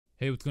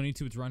Hey, what's going on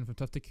YouTube? It's Ryan from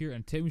Tough Tech here,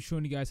 and today I'm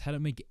showing you guys how to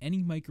make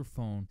any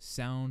microphone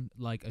sound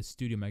like a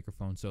studio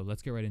microphone. So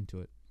let's get right into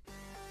it.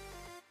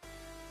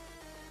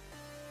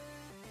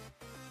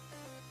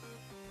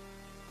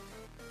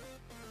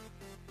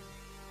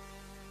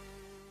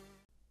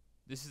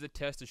 This is the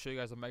test to show you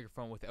guys a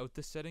microphone without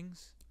the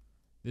settings.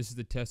 This is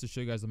the test to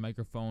show you guys a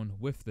microphone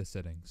with the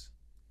settings.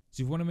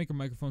 So if you want to make a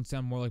microphone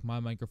sound more like my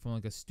microphone,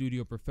 like a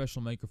studio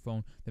professional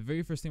microphone, the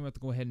very first thing we have to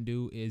go ahead and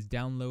do is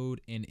download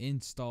and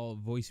install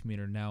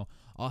Voicemeeter. Now,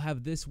 I'll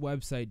have this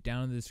website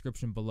down in the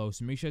description below,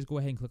 so make sure you guys go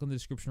ahead and click on the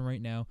description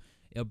right now.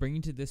 It'll bring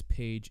you to this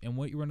page, and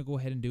what you're going to go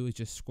ahead and do is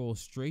just scroll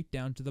straight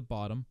down to the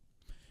bottom,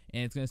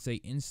 and it's going to say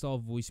install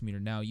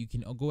Voicemeeter. Now, you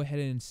can go ahead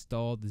and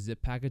install the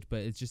zip package, but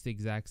it's just the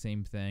exact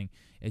same thing.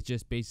 It's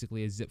just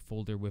basically a zip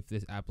folder with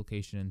this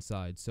application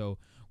inside. So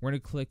we're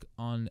going to click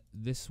on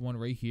this one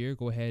right here.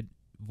 Go ahead,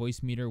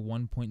 Voicemeeter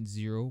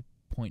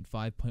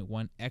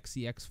 1.0.5.1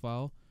 XEX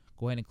file.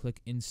 Go ahead and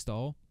click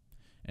install.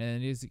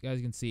 And as you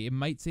guys can see, it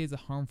might say it's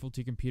harmful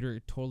to your computer.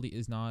 It totally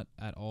is not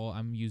at all.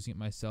 I'm using it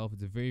myself.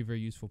 It's a very,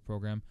 very useful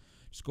program.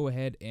 Just go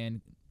ahead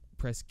and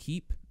press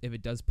keep if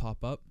it does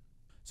pop up.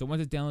 So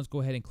once it downloads, go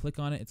ahead and click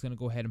on it. It's going to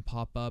go ahead and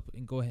pop up,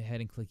 and go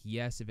ahead and click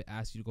yes if it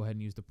asks you to go ahead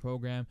and use the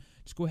program.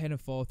 Just go ahead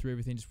and follow through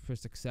everything. Just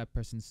press accept,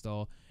 press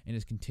install, and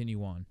just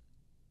continue on.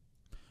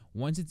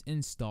 Once it's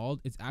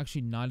installed, it's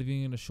actually not even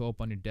going to show up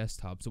on your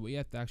desktop. So what you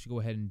have to actually go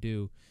ahead and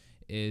do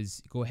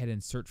is go ahead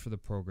and search for the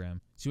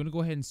program. So you want to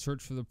go ahead and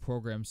search for the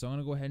program. So I'm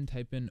going to go ahead and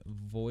type in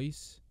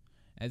voice.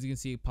 As you can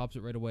see, it pops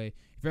it right away.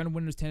 If you're on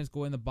Windows 10, just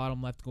go in the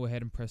bottom left, go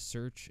ahead and press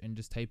search and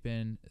just type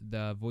in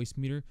the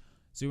Voicemeeter.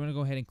 So you want to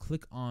go ahead and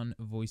click on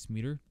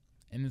Voicemeeter,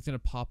 and it's going to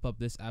pop up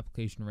this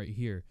application right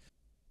here.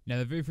 Now,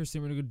 the very first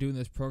thing we're going to do in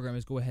this program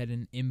is go ahead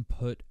and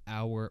input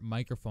our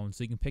microphone.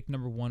 So you can pick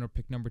number 1 or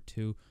pick number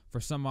 2. For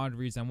some odd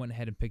reason, I went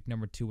ahead and picked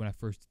number 2 when I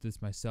first did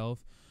this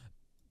myself.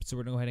 So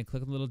we're going to go ahead and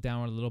click on the little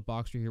down, or the little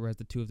box right here where it has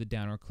the 2 of the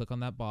down, or click on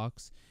that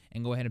box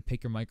and go ahead and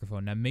pick your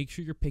microphone. Now, make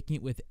sure you're picking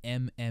it with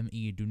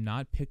MME. Do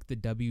not pick the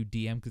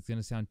WDM because it's going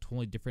to sound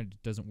totally different.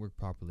 It doesn't work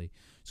properly.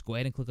 So go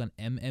ahead and click on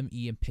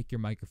MME and pick your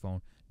microphone.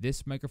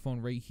 This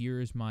microphone right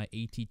here is my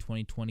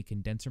AT2020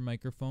 condenser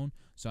microphone.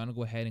 So I'm going to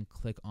go ahead and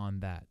click on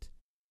that.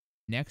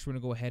 Next, we're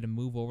going to go ahead and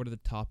move over to the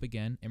top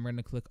again, and we're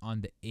going to click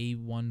on the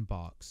A1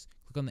 box.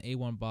 Click on the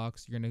A1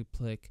 box. You're going to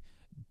click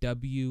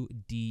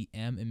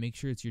WDM and make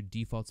sure it's your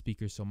default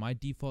speakers. So my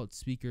default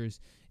speakers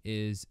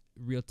is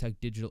Realtek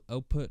digital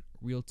output,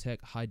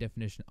 Realtek high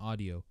definition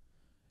audio.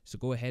 So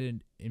go ahead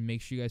and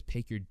make sure you guys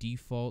pick your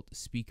default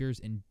speakers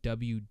in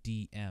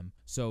WDM.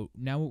 So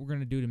now what we're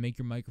going to do to make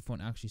your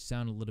microphone actually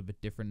sound a little bit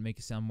different, make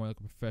it sound more like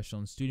a professional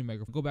and studio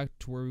microphone, go back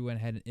to where we went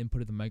ahead and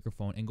inputted the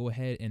microphone, and go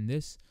ahead, and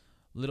this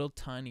little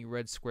tiny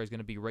red square is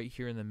going to be right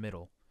here in the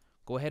middle.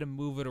 Go ahead and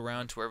move it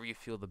around to wherever you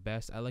feel the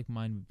best. I like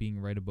mine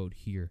being right about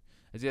here.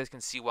 As you guys can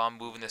see, while I'm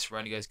moving this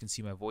around, you guys can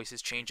see my voice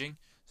is changing.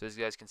 So as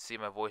you guys can see,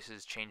 my voice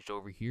is changed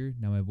over here.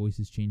 Now my voice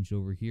is changed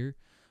over here.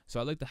 So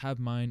I like to have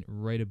mine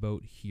right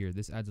about here.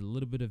 This adds a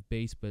little bit of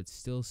bass, but it's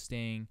still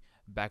staying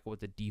back what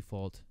the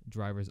default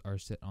drivers are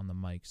set on the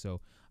mic.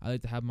 So I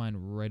like to have mine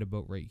right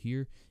about right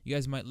here. You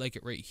guys might like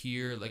it right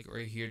here, like it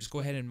right here. Just go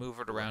ahead and move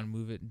it around,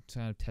 move it, and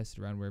kind of test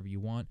it around wherever you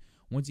want.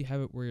 Once you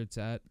have it where it's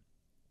at,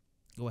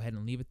 go ahead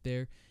and leave it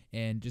there,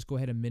 and just go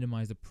ahead and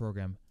minimize the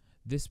program.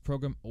 This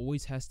program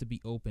always has to be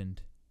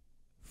opened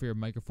for your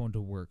microphone to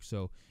work.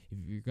 So if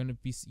you're going to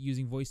be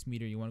using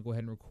Voicemeeter, you want to go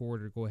ahead and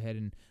record, or go ahead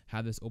and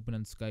have this open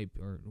on Skype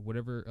or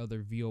whatever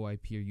other VoIP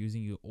you're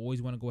using, you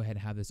always want to go ahead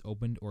and have this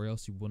opened, or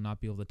else you will not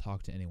be able to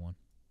talk to anyone.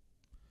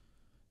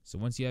 So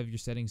once you have your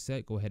settings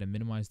set, go ahead and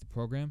minimize the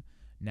program.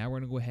 Now we're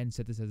going to go ahead and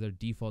set this as our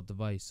default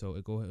device, so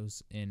it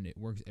goes and it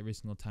works every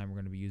single time we're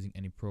going to be using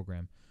any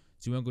program.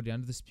 So you want to go down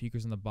to the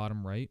speakers on the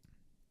bottom right.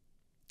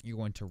 You're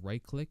going to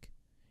right click.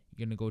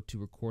 You're going to go to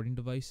recording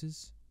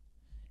devices,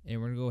 and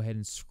we're going to go ahead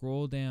and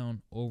scroll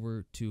down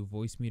over to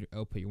Voicemeeter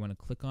output. You want to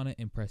click on it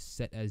and press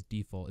set as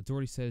default. It's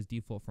already set as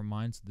default for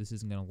mine, so this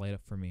isn't going to light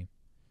up for me.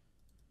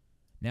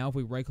 Now if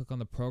we right click on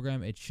the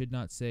program, it should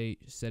not say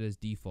set as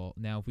default.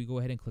 Now if we go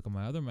ahead and click on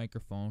my other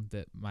microphone,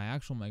 my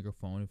actual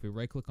microphone, if we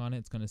right click on it,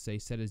 it's going to say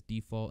set as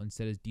default and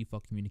set as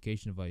default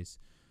communication device.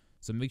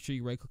 So make sure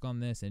you right click on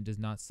this, and it does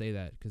not say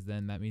that, because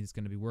then that means it's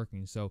going to be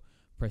working. So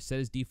press set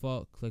as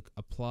default, click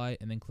apply,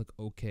 and then click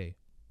OK.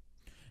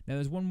 Now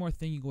there's one more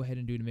thing you go ahead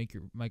and do to make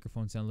your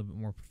microphone sound a little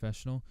bit more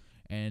professional,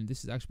 and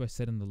this is actually by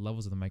setting the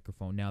levels of the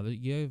microphone. Now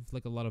you have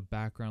like a lot of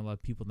background, a lot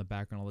of people in the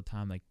background all the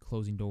time, like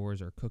closing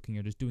doors or cooking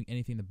or just doing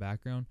anything in the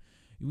background.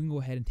 You can go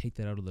ahead and take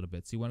that out a little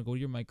bit. So you want to go to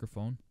your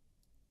microphone,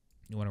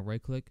 you want to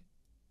right click,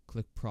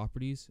 click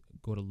properties,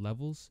 go to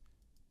levels,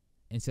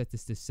 and set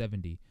this to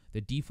 70.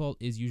 The default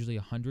is usually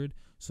 100,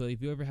 so if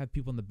you ever have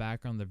people in the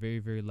background, they're very,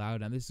 very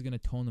loud, and this is going to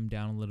tone them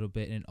down a little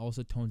bit, and it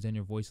also tones down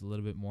your voice a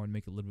little bit more and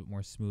make it a little bit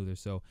more smoother.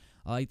 So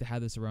I like to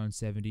have this around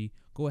 70.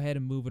 Go ahead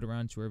and move it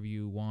around to wherever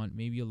you want.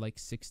 Maybe you'll like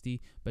 60,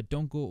 but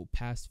don't go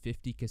past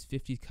 50, because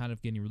 50 is kind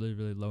of getting really,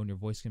 really low, and your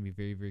voice is going to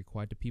be very, very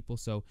quiet to people.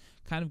 So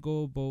kind of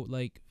go about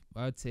like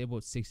I would say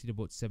about 60 to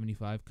about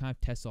 75. Kind of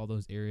test all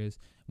those areas.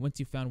 Once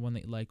you found one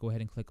that you like, go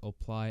ahead and click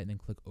apply and then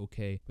click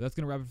OK. But that's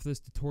going to wrap it for this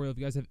tutorial. If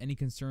you guys have any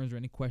concerns or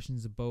any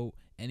questions about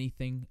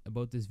anything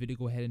about this video,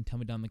 go ahead and tell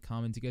me down in the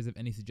comments. If you guys have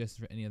any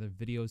suggestions for any other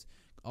videos,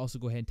 also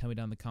go ahead and tell me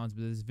down in the comments.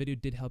 But if this video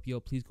did help you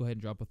out, please go ahead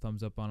and drop a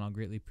thumbs up on. I'll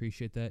greatly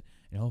appreciate that.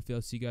 And hopefully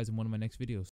I'll see you guys in one of my next videos.